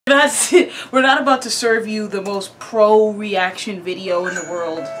We're not about to serve you the most pro reaction video in the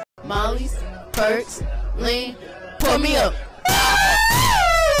world. Molly's, Perks, Lean, pour me up.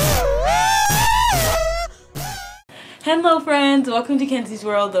 Hello friends, welcome to Kenzie's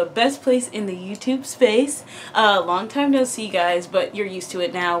World, the best place in the YouTube space. Long time no see guys, but you're used to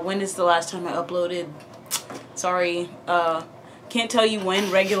it now. When is the last time I uploaded? Sorry, can't tell you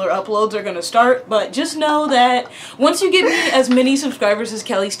when regular uploads are gonna start, but just know that once you give me as many subscribers as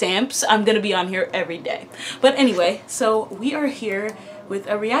Kelly Stamps, I'm gonna be on here every day. But anyway, so we are here with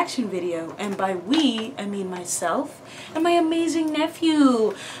a reaction video, and by we, I mean myself and my amazing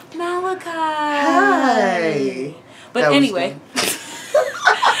nephew, Malachi. Hi. But anyway,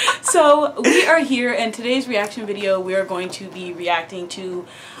 so we are here, and today's reaction video we are going to be reacting to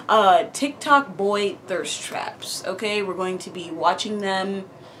TikTok boy thirst traps. Okay, we're going to be watching them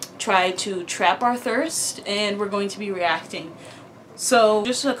try to trap our thirst, and we're going to be reacting. So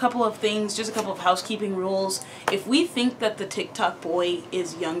just a couple of things, just a couple of housekeeping rules. If we think that the TikTok boy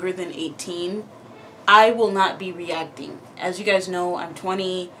is younger than 18, I will not be reacting. As you guys know, I'm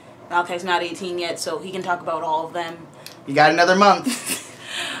 20. Malachi's not 18 yet, so he can talk about all of them. You got another month.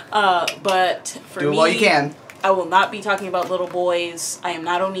 But for me, do what you can. I will not be talking about little boys. I am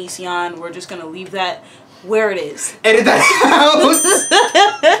not Onision. We're just going to leave that where it is. Edit that out.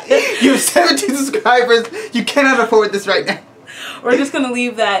 You have 17 subscribers. You cannot afford this right now. We're just going to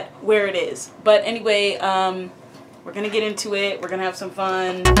leave that where it is. But anyway, we're going to get into it. We're going to have some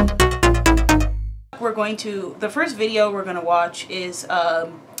fun. The first video we're going to watch is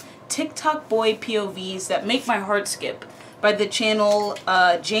TikTok boy POVs that make my heart skip by the channel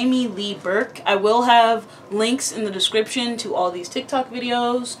Jamie Lee Burke. I will have links in the description to all these TikTok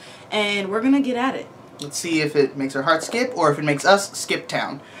videos, and we're gonna get at it. Let's see if it makes our heart skip or if it makes us skip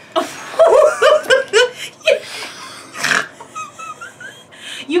town.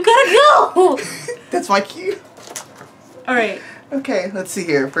 You gotta go! That's my cue. Alright. Okay, let's see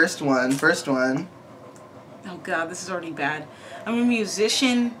here. First one. Oh god, this is already bad. I'm a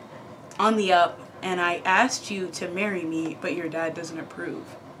musician on the up, and I asked you to marry me, but your dad doesn't approve.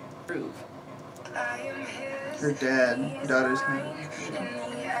 Her dad, her daughter's name.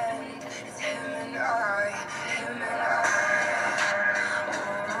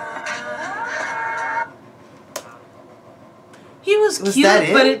 He was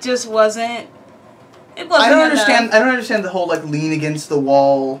cute, but it just wasn't. It wasn't. I don't understand the whole like lean against the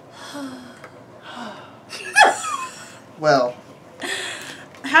wall. Well.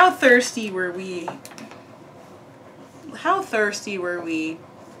 How thirsty were we? How thirsty were we?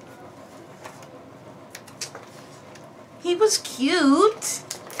 He was cute.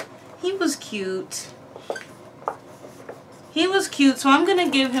 He was cute. He was cute, so I'm gonna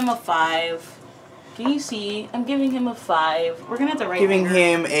give him a 5. Can you see? I'm giving him a 5. We're gonna have to write Giving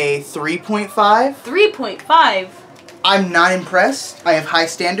him a 3.5. 3.5. I'm not impressed. I have high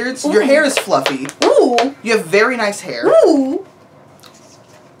standards. Ooh. Your hair is fluffy. Ooh. You have very nice hair. Ooh.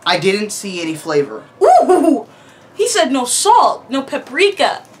 I didn't see any flavor. Ooh. He said no salt, no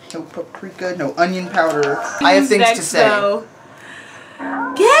paprika. No paprika, no onion powder. I have things to say.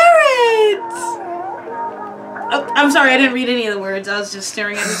 Garrett! Oh, I'm sorry, I didn't read any of the words. I was just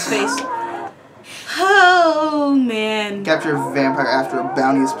staring at his face. Oh, man. Capture a vampire after a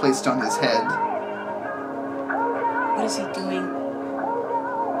bounty is placed on his head. What is he doing?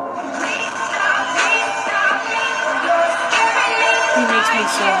 He makes me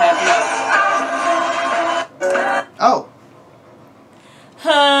so happy. Oh.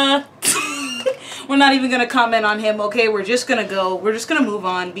 We're not even gonna comment on him, okay? We're just gonna move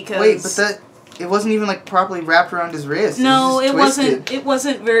on because... Wait, but it wasn't even like properly wrapped around his wrist. No, it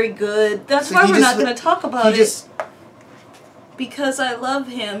wasn't very good. That's why we're not gonna talk about it. Because I love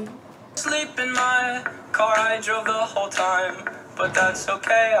him. Sleep in my car, I drove the whole time. But that's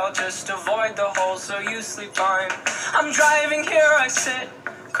okay, I'll just avoid the holes so you sleep fine. I'm driving here, I sit,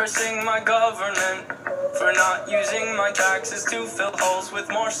 cursing my government for not using my taxes to fill holes with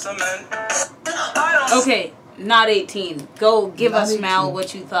more cement. Okay, not 18. Go give us, 18. Mal,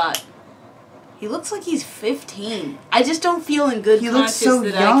 what you thought. He looks like he's 15. I just don't feel in good conscience so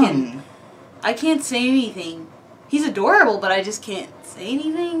that young. I can't say anything. He's adorable, but I just can't say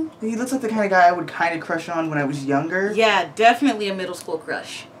anything. He looks like the kind of guy I would kind of crush on when I was younger. Yeah, definitely a middle school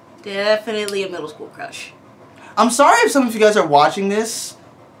crush. Definitely a middle school crush. I'm sorry if some of you guys are watching this,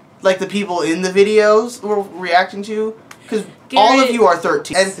 like the people in the videos we're reacting to, because all of you are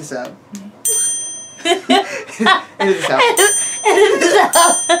 13. Edit this out. Edit this out. Edit this out.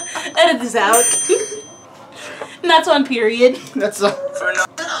 Edit this out. And that's on period. That's all. I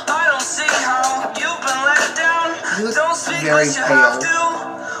don't see how you've been let down. You look Don't speak very what you pale. have to.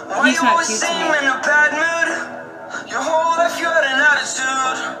 That's not cute to me. In a bad mood. Your whole life you had an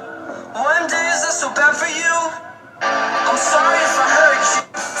attitude. One day is that so bad for you? I'm sorry if I hurt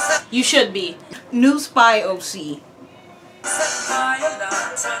you. You should be. New Spy OC.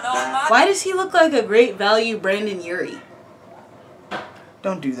 Why does he look like a great value Brandon Urie?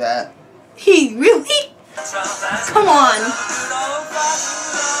 Don't do that. He really? Come on.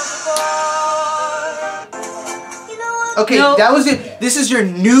 Okay, Nope. that was it. This is your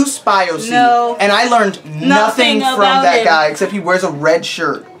new Spy OC. No. And I learned nothing from about that him. guy except he wears a red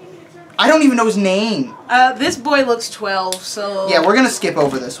shirt. I don't even know his name. This boy looks 12, so... Yeah, we're gonna skip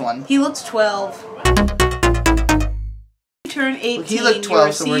over this one. He looks 12. You turn 18, He looked 12,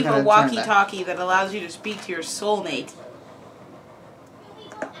 you so we're receive gonna a turn walkie-talkie that allows you to speak to your soulmate.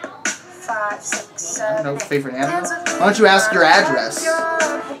 5, 6, I don't 7, know, favorite animal? Why don't you ask your address?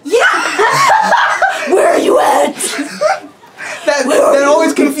 Yeah! Where are you at? That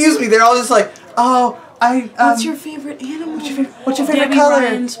always confused me. They're all just like, oh, What's your favorite animal? What's your favorite Debbie color?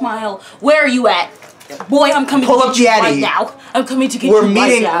 Ryan, smile. Where are you at? Boy, I'm coming Pull to up get you Yeti. right now. I'm coming to get We're you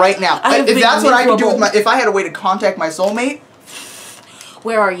meeting right now. right now. I have If been that's what I could do with miserable. if I had a way to contact my soulmate,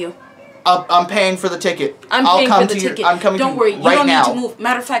 Where are you? I'm paying for the ticket. I'll paying come for the ticket. I'm coming Don't to worry, you you right don't now. need to move.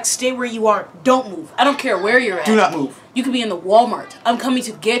 Matter of fact, stay where you are. Don't move. I don't care where you're at. Do not move. You could be in the Walmart. I'm coming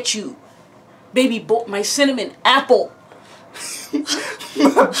to get you. Baby boy, my cinnamon apple.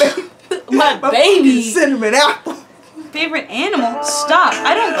 My baby. Cinnamon apple. Favorite animal? Stop.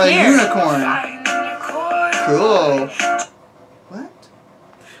 I don't A care. unicorn. Cool. What?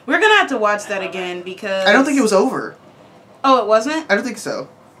 We're gonna have to watch that again because... I don't think it was over. Oh, it wasn't? I don't think so.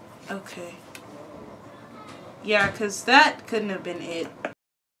 Okay. Yeah, because that couldn't have been it.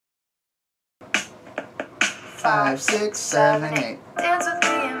 5, 6, 7, 8. Dance with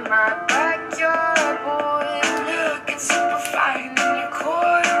me in my backyard, boy. Looking super fine in your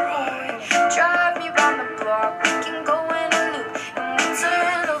corduroy. Drive me round the block, we can go in a loop. And we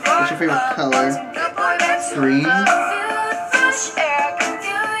turn the What's your favorite color? Green.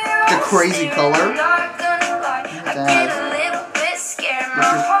 The crazy color.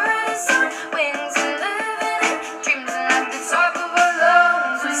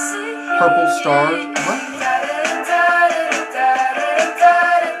 Purple star. What?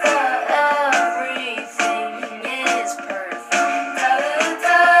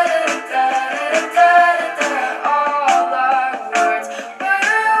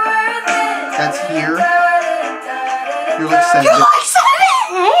 That's here. You look sad. You like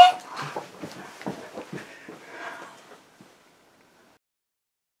Cinnamon?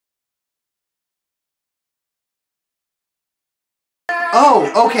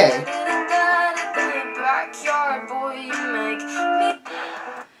 Oh, okay.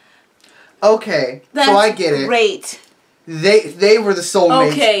 Okay, That's so I get it. Great. They were the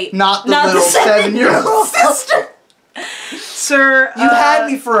soulmates, Okay, not the not the little 7-year-old sister. Sir, You had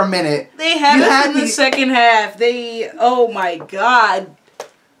me for a minute. They had You us had in the me- second half. Oh my god.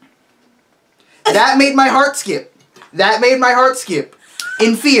 That made my heart skip. That made my heart skip.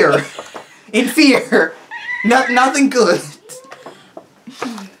 In fear. In fear. Nothing good.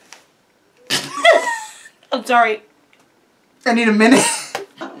 I'm sorry. I need a minute.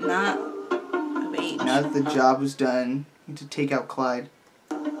 Not of age. Now that the job was done, I need to take out Clyde.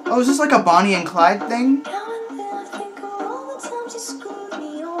 Oh, is this like a Bonnie and Clyde thing?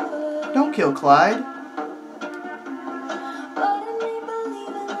 Don't kill Clyde.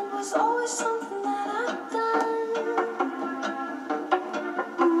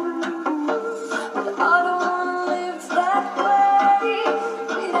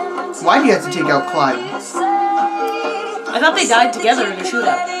 Why do you have to take out Clyde? I thought they died together in a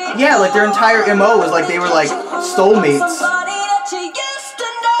shootout. Yeah, like their entire MO was like they were like soulmates.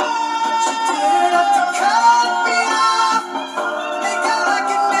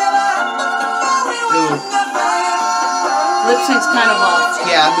 Ooh. Lip sync's kind of off.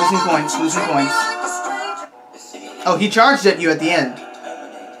 Yeah, losing points, losing points. Oh, he charged at you at the end.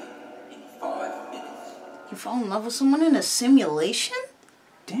 You fall in love with someone in a simulation?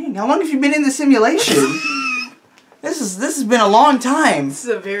 Dang, how long have you been in the simulation? This has been a long time. This is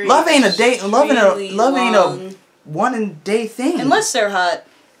a very Love ain't a day. Love ain't long- a one and day thing. Unless they're hot.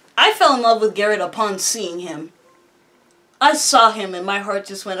 I fell in love with Garrett upon seeing him. I saw him and my heart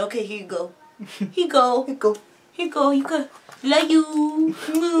just went, okay, here you go. Here you go. Here you go. Here you go. You could. Love you.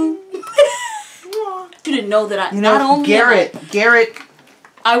 You didn't know that I. You know, not only Garrett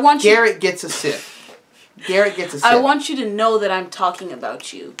I want you. Garrett gets a sip. Garrett gets a sip. I want you to know that I'm talking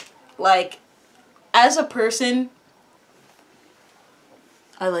about you. Like, as a person,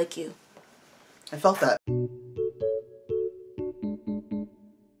 I like you. I felt that.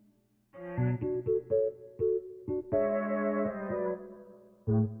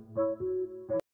 you.